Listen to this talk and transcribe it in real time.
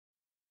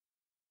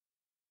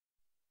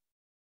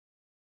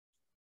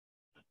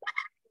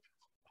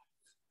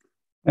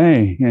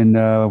Hey, and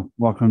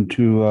welcome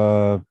to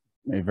a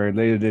very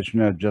late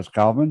edition of Just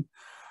Calvin.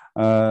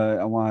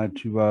 I wanted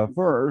to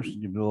first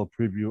give you a little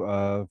preview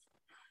of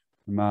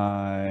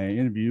my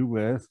interview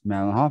with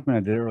Madeline Hoffman.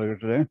 I did it earlier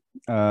today.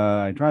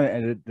 I try to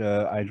edit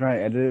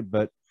it,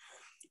 but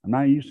I'm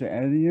not used to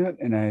editing it,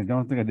 and I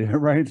don't think I did it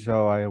right.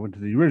 So I went to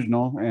the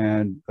original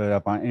and put it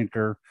up on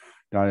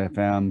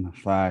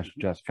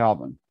Anchor.fm/Just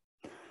Calvin.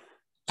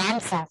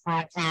 Answer, for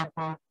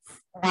example,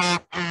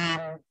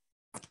 that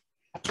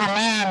come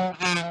in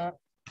and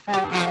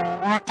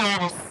work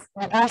out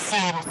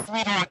negotiate a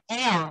sweetheart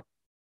deal,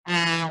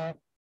 um,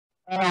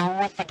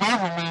 with the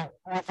government,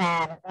 with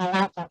the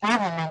local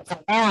government to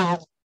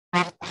build,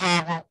 but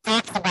have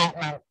tax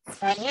abatements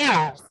for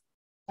years.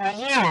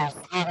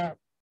 And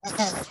this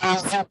is,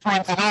 as you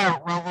pointed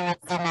out, whether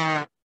it's in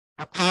a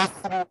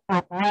pass-through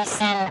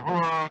corporation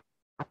or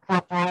a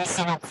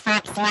corporation of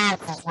tax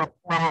lots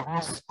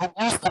is it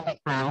used to be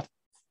called.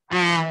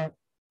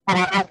 But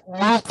a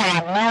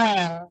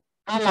multi-million,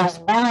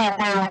 almost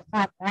billion-dollar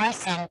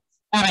corporation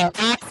getting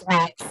tax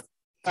breaks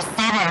to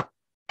set up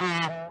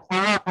their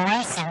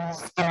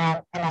operations in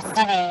a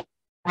city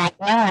like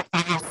Newark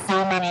that has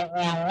so many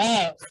real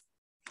needs.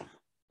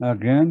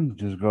 Again,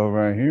 just go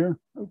right here.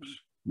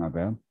 Oops, my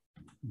bad.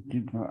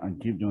 I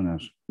keep doing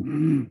this.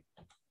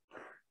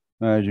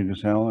 As you can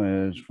tell,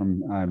 is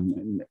from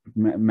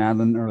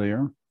Madeline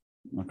earlier,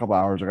 a couple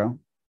hours ago.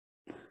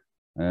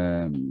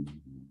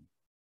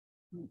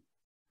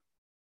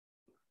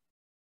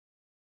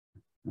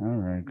 All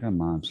right,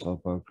 come on,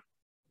 slowpoke.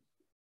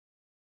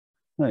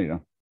 There you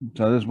go.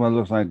 So this is what it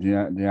looks like,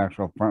 the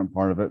actual front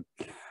part of it.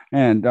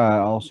 And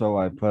also,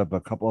 I put up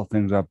a couple of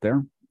things up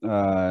there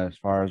as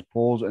far as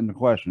polls and the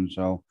questions.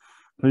 So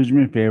please do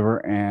me a favor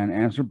and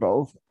answer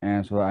both.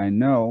 And so that I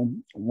know,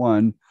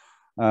 one,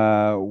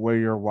 where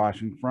you're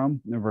watching from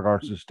in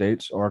regards to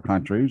states or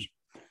countries.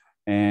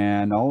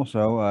 And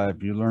also,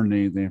 if you learned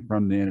anything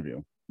from the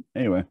interview.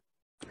 Anyway,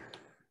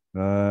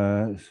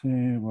 let's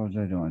see, what was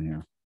I doing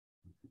here?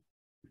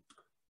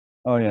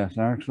 Oh, yes,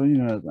 actually,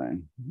 another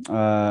thing.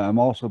 I'm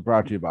also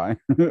brought to you by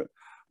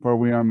for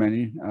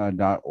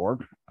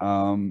wearemany.org.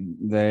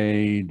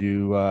 They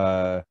do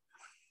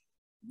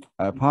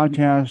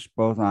podcasts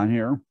both on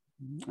here,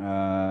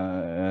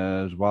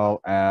 as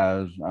well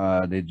as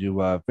they do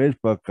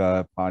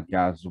Facebook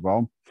podcasts as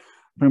well.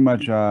 Pretty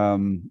much,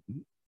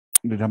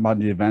 they talk about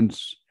the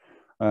events,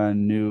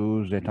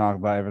 news. They talk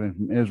about everything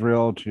from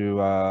Israel to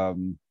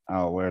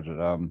where's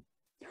it?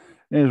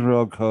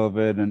 Israel,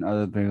 COVID, and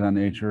other things on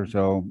nature.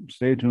 So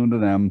stay tuned to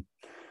them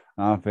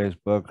on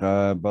Facebook.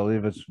 I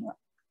believe it's.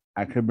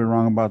 I could be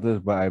wrong about this,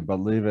 but I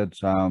believe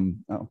it's yeah.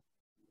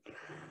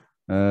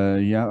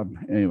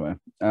 Anyway,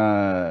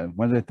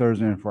 Wednesday,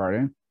 Thursday, and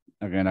Friday.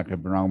 Again, I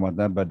could be wrong about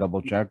that, but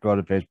double check. Go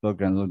to Facebook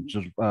and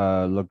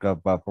look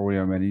up For We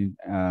Are Many,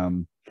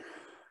 and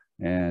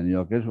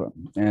you'll get it.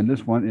 And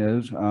this one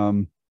is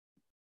another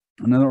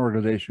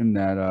organization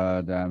that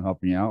I'm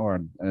helping out, or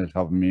is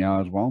helping me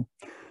out as well.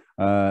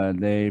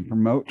 They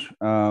promote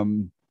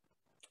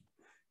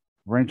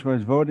ranked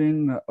choice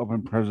voting,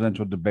 open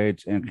presidential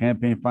debates, and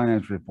campaign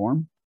finance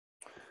reform.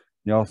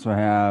 You also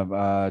have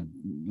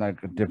like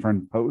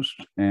different posts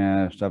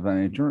and stuff of that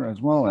nature, as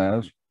well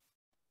as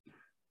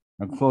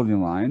a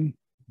clothing line.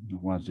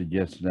 Once it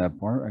gets to that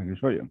part, I can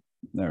show you.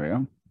 There we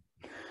go.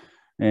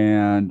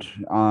 And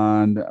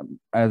on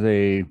as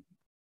a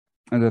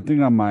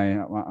thing on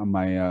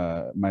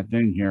my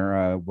thing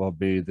here will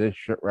be this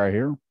shirt right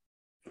here.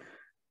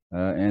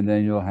 And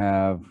then you'll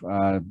have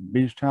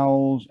beach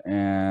towels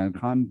and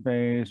cotton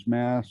face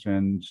masks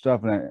and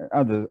stuff and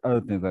other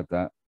things like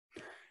that.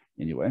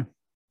 Anyway,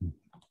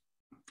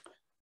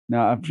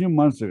 now a few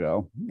months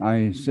ago,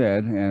 I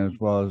said, and as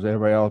well as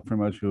everybody else,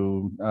 pretty much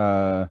who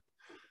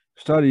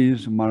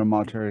studies modern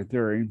monetary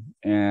theory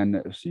and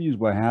sees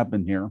what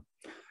happened here,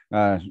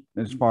 as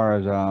far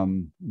as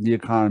the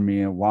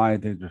economy and why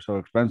things are so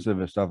expensive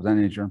and stuff of that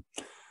nature.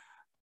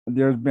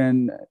 There's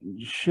been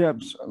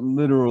ships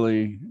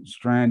literally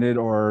stranded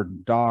or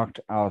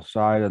docked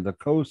outside of the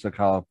coast of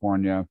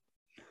California,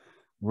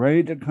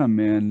 ready to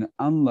come in,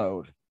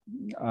 unload,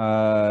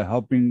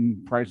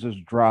 helping prices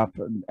drop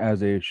as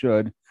they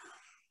should,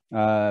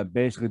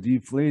 basically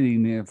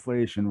deflating the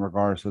inflation in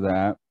regards to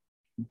that.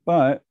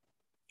 But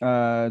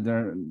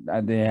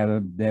they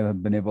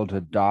haven't been able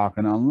to dock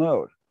and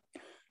unload,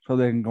 so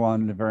they can go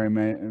on in a very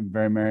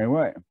merry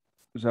way.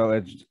 So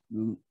it's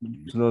to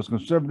those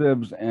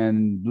conservatives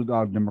and blue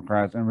dog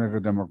Democrats and regular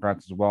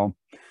Democrats as well.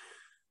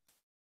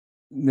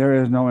 There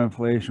is no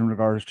inflation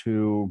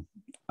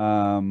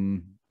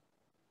um,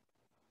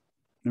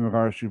 in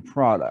regards to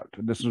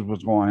product. This is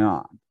what's going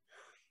on.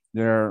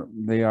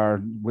 They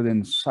are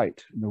within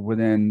sight. They're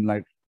within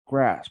like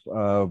grasp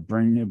of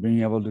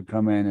being able to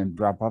come in and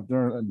drop off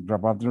their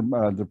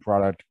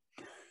product,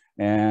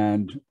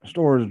 and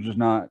stores are just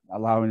not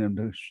allowing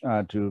them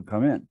to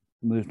come in.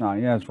 At least not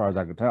yet, as far as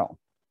I could tell.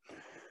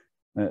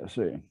 Let's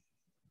see.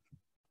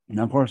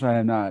 Now, of course, I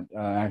have not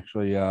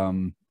actually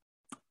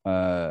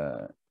read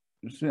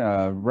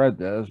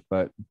this,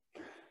 but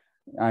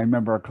I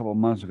remember a couple of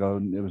months ago,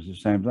 it was the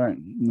same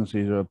thing. Let's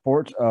see, the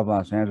ports of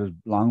Los Angeles,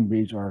 Long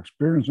Beach are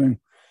experiencing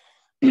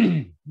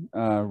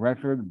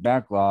record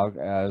backlog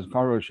as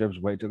cargo ships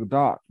wait to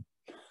dock.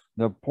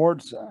 The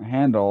ports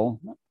handle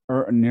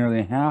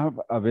nearly half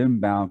of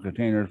inbound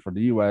containers for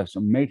the U.S.,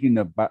 making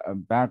the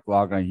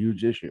backlog a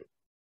huge issue.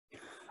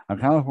 A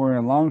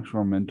California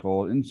longshoreman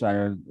told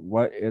Insider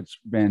what it's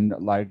been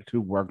like to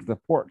work the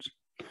ports.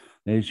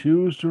 They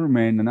choose to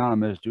remain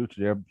anonymous due to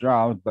their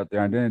jobs, but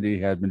their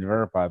identity has been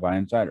verified by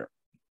Insider.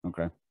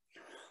 Okay.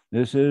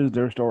 This is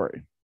their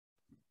story.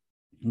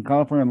 A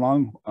California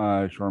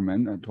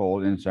longshoreman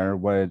told Insider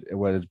what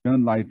it's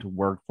been like to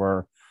work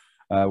for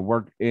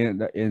work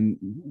to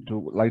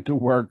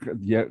work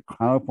the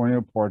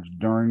California ports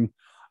during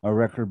a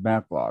record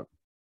backlog.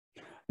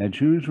 They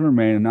choose to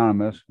remain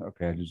anonymous.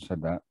 Okay, I just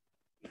said that.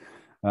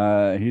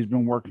 He's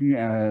been working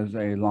as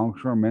a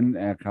longshoreman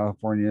at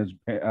California's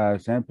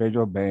San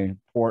Pedro Bay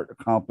port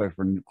complex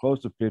for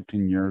close to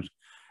 15 years.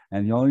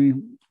 And the only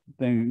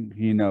thing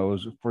he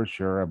knows for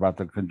sure about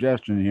the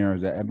congestion here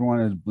is that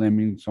everyone is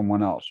blaming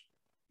someone else.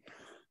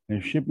 The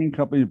shipping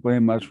companies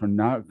blame us for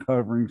not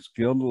covering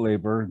skilled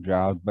labor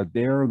jobs, but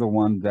they are the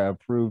ones that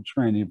approve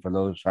training for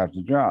those types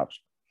of jobs.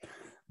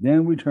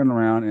 Then we turn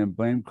around and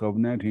blame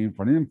COVID-19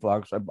 for the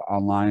influx of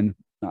online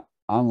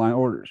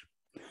orders.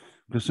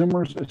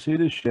 Consumers see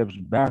the ships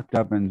backed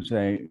up and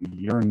say,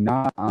 "You're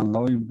not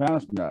unloading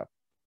fast enough."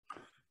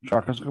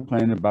 Truckers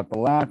complain about the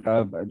lack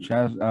of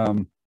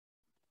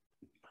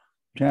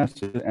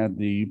chassis at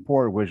the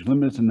port, which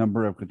limits the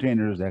number of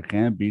containers that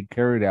can be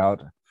carried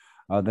out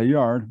of the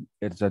yard.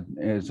 It's a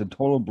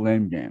total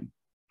blame game.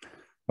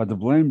 But the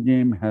blame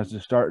game has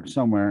to start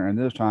somewhere, and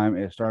this time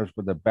it starts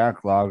with the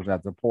backlogs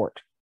at the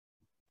port.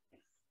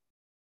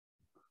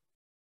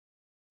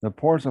 The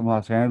ports of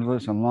Los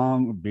Angeles and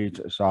Long Beach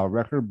saw a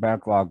record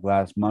backlog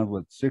last month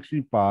with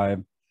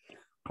 65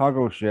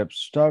 cargo ships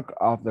stuck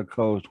off the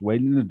coast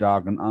waiting to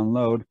dock and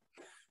unload.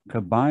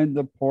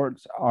 The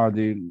ports are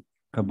the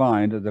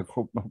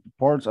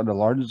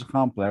largest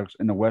complex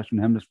in the Western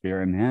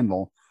Hemisphere and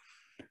handle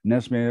an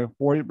estimated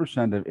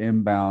 40% of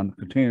inbound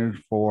containers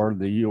for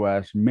the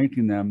U.S.,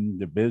 making them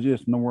the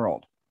busiest in the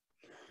world.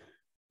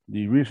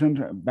 The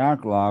recent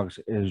backlogs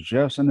is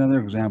just another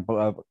example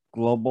of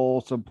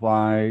global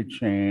supply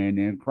chain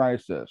in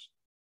crisis.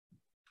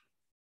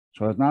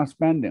 So it's not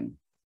spending.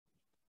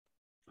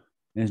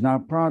 It's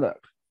not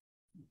product.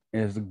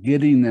 It's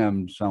getting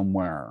them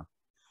somewhere.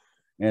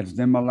 It's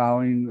them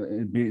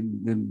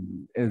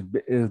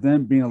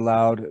being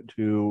allowed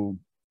to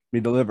be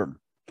delivered.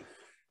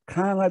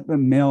 Kind of like the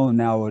mail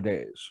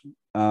nowadays.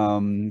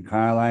 Kind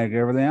of like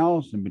everything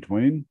else in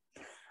between.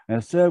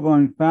 Instead of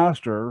going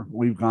faster,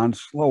 we've gone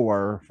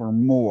slower for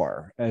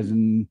more, as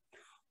in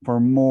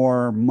for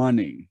more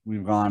money.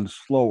 We've gone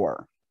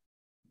slower.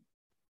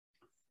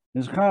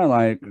 It's kind of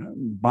like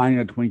buying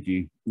a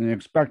Twinkie and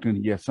expecting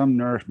to get some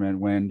nourishment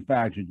when in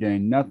fact you're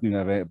getting nothing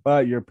of it,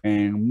 but you're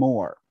paying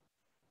more.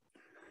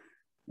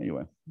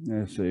 Anyway,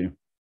 let's see.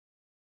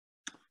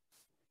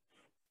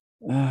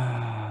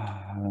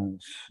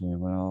 Let's see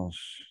what else.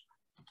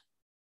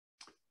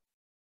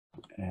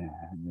 And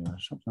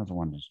there's something else I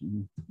wanted to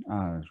see.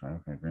 That's right.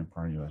 Okay, Green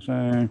Party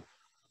USA.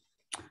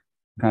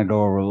 Kind of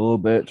go over a little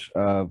bit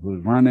of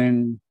who's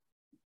running,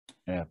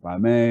 if I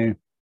may.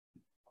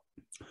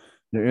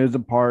 There is a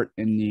part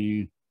in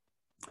the,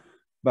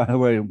 by the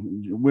way,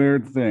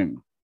 weird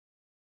thing.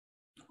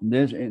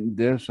 This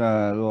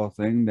little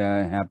thing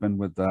that happened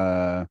with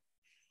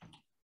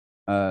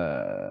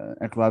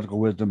ecological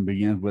wisdom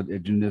begins with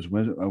indigenous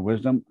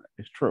wisdom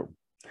is true.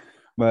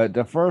 But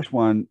the first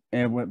one,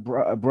 it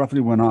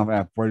roughly went off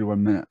at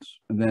 41 minutes.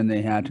 And then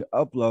they had to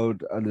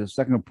upload the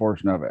second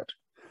portion of it.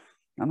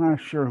 I'm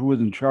not sure who was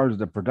in charge of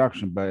the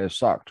production, but it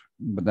sucked.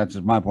 But that's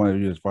just my point of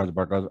view as far as the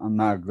part goes. I'm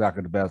not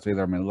exactly the best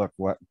either. I mean, look,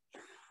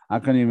 I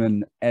couldn't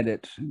even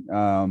edit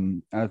a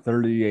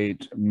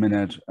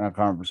 38-minute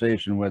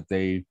conversation with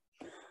a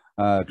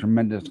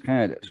tremendous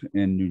candidate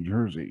in New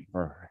Jersey,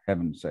 for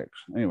heaven's sakes.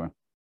 Anyway,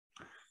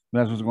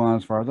 that's what's going on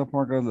as far as the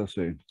part goes. Let's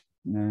see.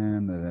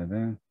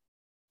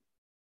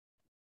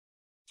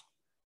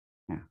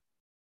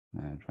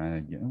 I'm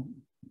trying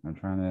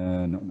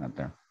to, no, not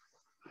there.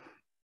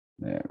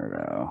 There we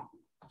go.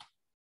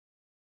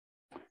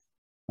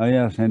 Oh,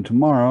 yes, and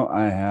tomorrow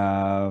I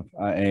have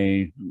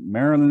a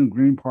Maryland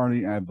Green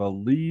Party, I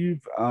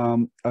believe,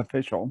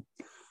 official.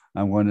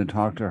 I'm going to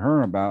talk to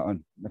her about,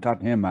 talk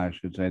to him, I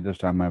should say, this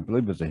time, I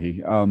believe it's a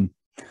he,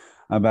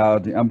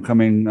 about the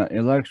upcoming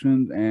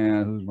elections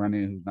and who's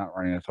running, who's not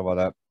running, and stuff like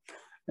that.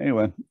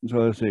 Anyway, so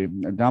let's see.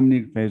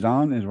 Dominique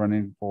Faison is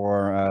running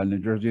for New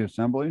Jersey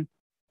Assembly.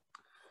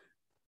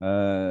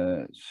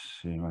 Let's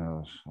see what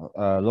else.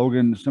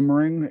 Logan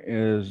Simmering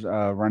is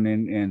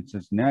running in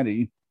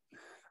Cincinnati.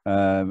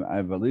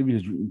 I believe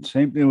he's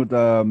same thing with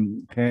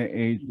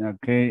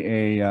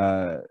K.A.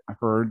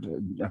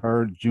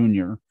 Hurd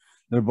Jr.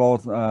 They're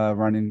both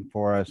running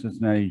for a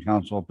Cincinnati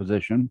council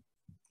position.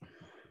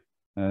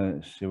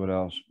 Let's see what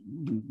else.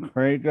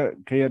 Craig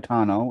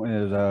Cayetano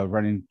is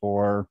running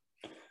for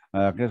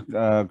For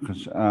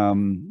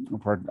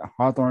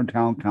Hawthorne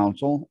Town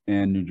Council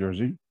in New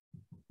Jersey.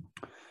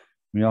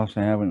 We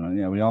also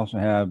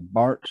have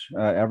Bart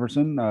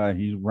Everson.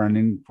 He's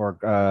running for,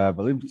 I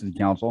believe, city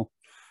council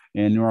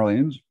in New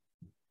Orleans.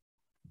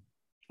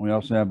 We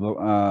also have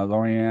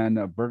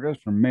Lorianne Burgess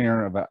for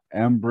mayor of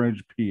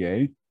Ambridge,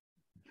 PA.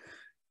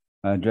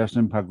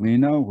 Justin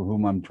Paglino,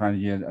 whom I'm trying to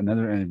get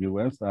another interview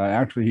with.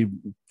 Actually,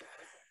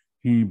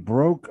 he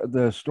broke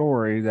the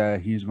story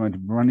that he's going to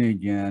be running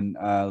again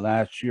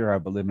last year, I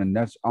believe, and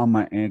that's on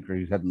my anchor.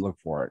 He's had to look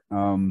for it.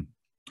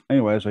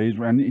 Anyway, so he's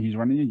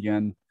running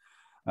again.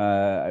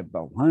 I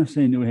want to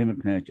say New Haven,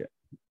 Connecticut.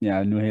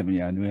 Yeah, New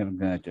Haven,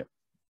 Connecticut.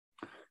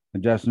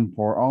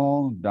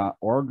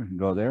 JustinForAll.org.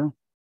 Go there.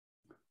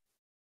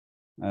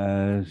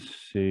 Let's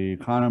see.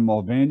 Connor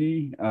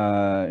Mulvaney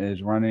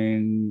is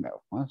running, I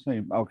want to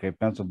say, okay,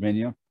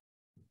 Pennsylvania.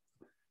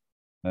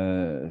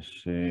 Let's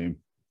see.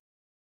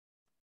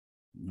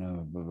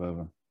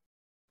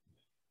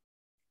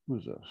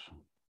 Who's this?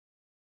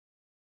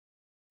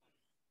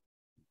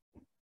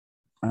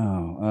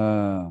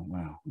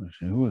 Wow. Let's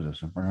see. Who is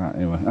this? I forgot.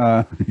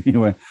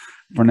 Anyway,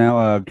 for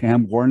now,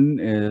 Cam Gordon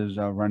is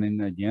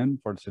running again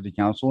for the city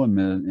council in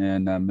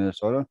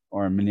Minnesota,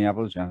 or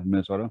Minneapolis,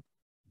 Minnesota.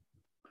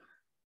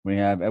 We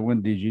have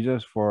Edwin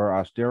DeJesus for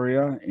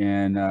Osteria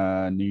in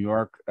New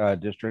York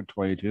District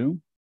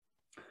 22,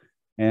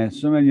 and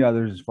so many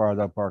others as far as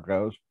that part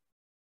goes.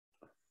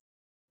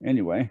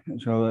 Anyway,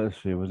 so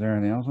let's see. Was there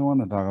anything else I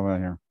wanted to talk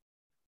about here?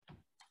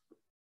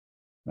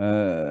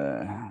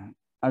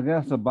 I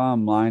guess the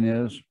bottom line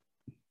is,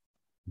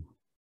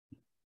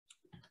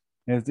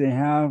 if they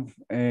have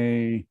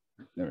a,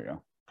 there we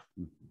go.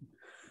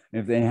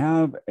 If they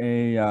have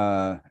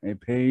a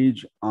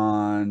page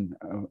on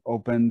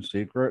Open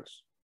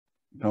Secrets,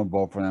 don't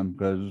vote for them,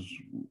 because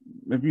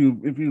if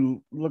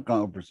you look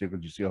on Open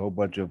Secrets, you see a whole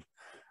bunch of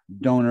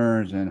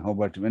donors and a whole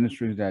bunch of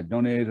industries that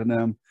donated to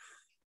them.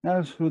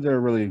 That's who they're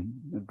really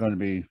going to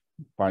be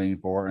fighting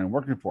for and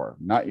working for,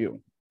 not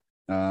you.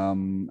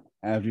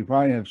 As you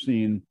probably have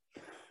seen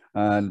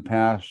in the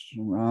past,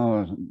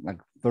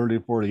 like 30,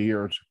 40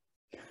 years,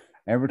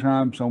 every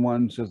time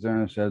someone sits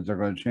there and says they're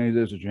going to change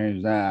this or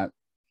change that,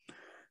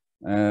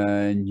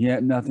 and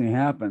yet nothing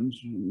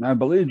happens. I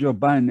believe Joe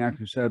Biden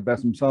actually said it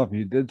best himself.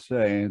 He did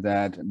say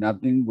that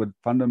nothing would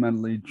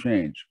fundamentally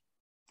change.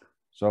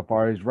 So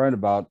far, he's right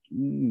about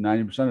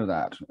 90% of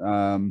that.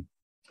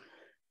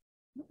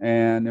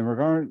 And in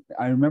regard,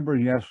 I remember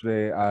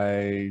yesterday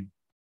I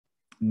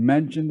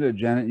mentioned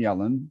Janet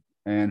Yellen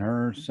and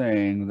her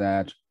saying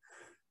that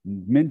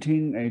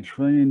minting $1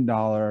 trillion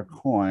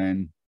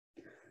coin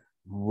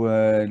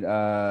would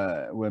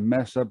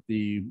mess up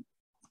the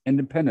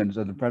independence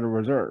of the Federal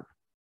Reserve.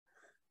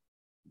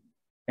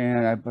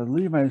 And I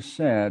believe I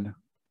said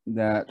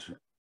that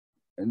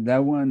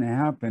wouldn't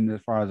happen,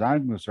 as far as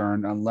I'm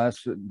concerned,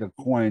 unless the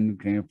coin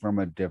came from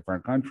a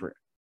different country,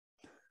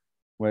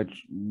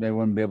 which they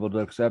wouldn't be able to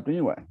accept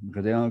anyway,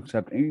 because they don't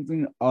accept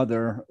anything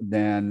other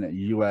than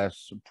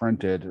U.S.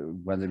 printed,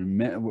 whether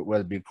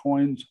it be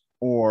coins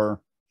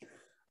or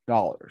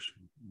dollars.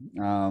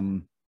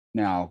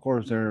 Now, of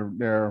course,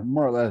 they're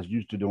more or less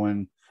used to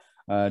dealing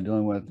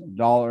with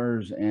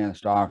dollars and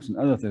stocks and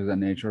other things of that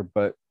nature.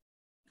 But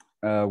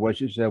what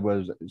she said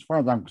was, as far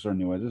as I'm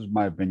concerned, anyway, this is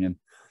my opinion,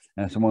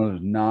 as someone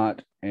who's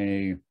not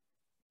a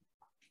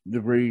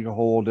degree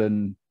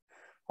holding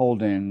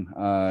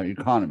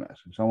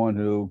economist, someone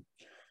who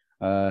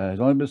has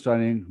only been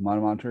studying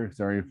modern monetary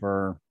theory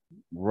for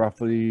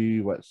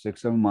roughly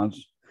 6-7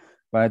 months,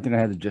 but I think I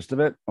had the gist of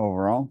it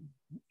overall.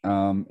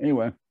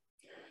 Anyway,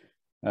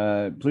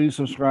 please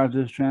subscribe to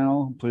this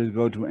channel. Please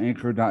go to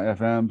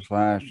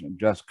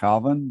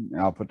anchor.fm/JustCalvin.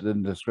 I'll put it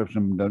in the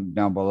description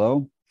down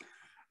below,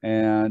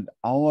 and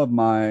all of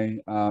my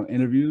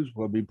interviews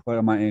will be put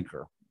on my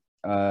Anchor.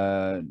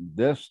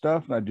 This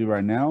stuff I do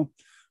right now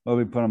will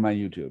be put on my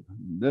YouTube.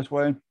 This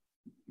way, you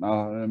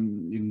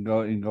can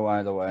go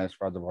either way as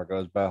far as the work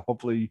goes, but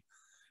hopefully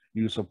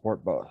you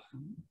support both.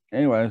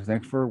 Anyways,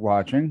 thanks for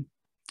watching.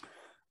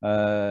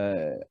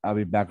 I'll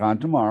be back on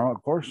tomorrow,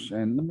 of course,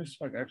 and let me see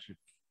if I can actually.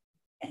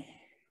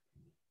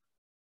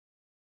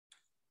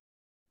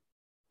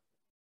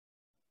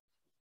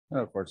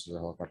 Oh, of course, there's a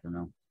helicopter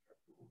now.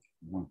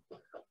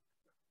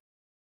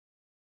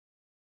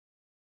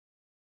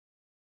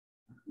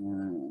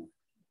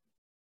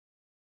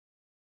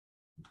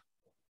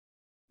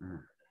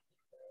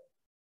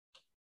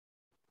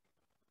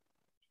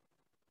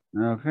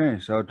 Okay,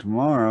 so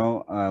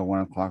tomorrow,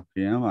 1:00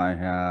 p.m., I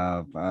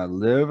have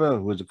Liv,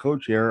 who is a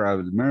co-chair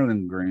of the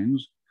Maryland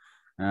Greens.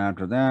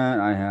 After that,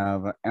 I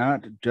have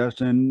at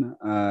Justin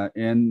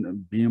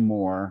N. B.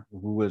 Moore,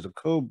 who is a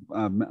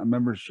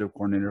membership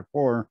coordinator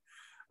for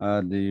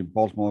the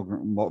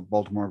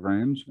Baltimore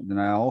Greens. And then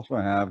I also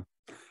have,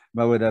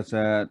 by the way, that's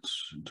at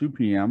 2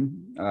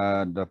 p.m.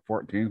 The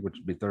 14th, which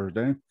would be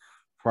Thursday.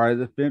 Friday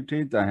the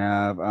 15th, I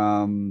have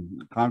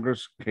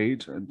Congress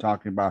Kate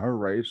talking about her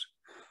race.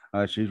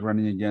 She's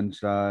running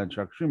against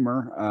Chuck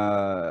Schumer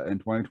in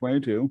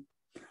 2022.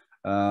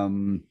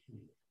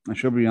 I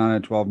should be on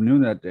at 12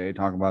 noon that day,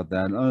 talk about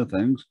that and other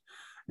things.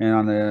 And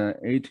on the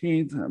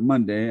 18th,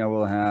 Monday, I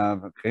will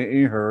have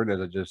K.A. Hurd, as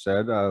I just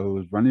said,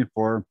 who's running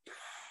for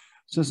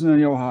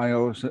Cincinnati,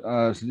 Ohio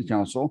City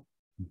Council.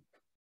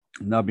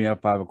 And that'll be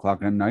at 5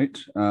 o'clock at night.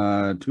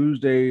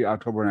 Tuesday,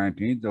 October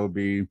 19th, there'll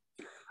be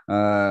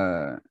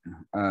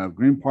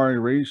Green Party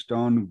Ray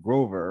Stone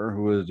Grover,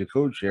 who is the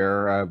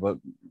co-chair of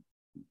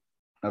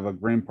a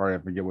Green Party,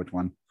 I forget which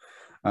one.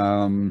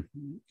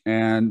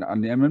 And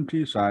on the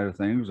MMT side of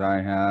things,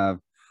 I have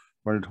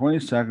for the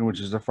 22nd, which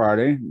is a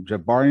Friday,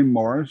 Jabari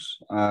Morris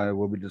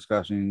will be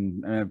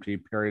discussing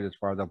MMT period as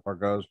far as that part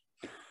goes.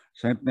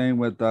 Same thing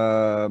with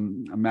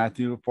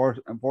Matthew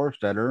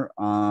Forstetter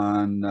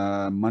on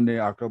Monday,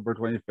 October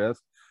 25th,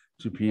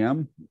 2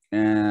 p.m.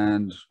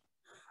 And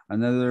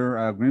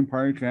another Green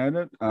Party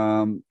candidate,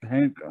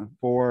 Hank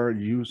for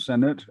U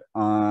Senate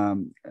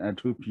at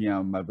 2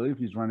 p.m. I believe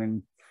he's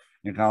running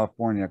in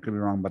California. I could be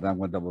wrong, but I'm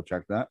going to double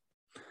check that.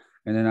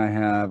 And then I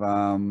have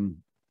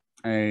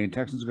a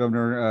Texas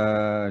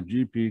governor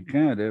GP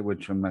candidate,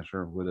 which I'm not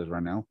sure who it is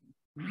right now.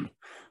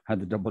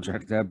 Had to double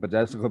check that, but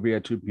that's going to be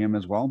at 2 p.m.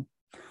 as well.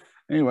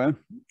 Anyway,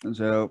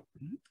 so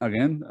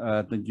again,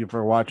 thank you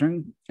for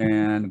watching,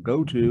 and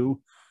go to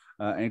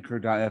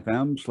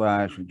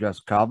anchor.fm/Jess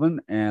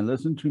Calvin and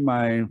listen to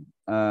my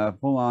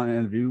full-on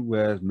interview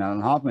with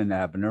Madeline Hoffman that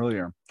happened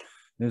earlier.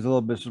 There's a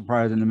little bit of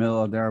surprise in the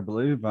middle of there, I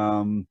believe.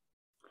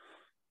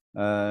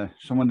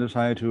 Someone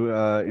decided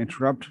to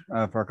interrupt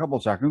for a couple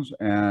seconds,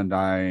 and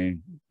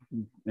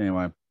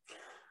anyway,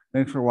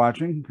 thanks for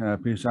watching.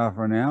 Peace out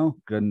for now.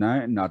 Good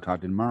night, and I'll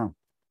talk to you tomorrow.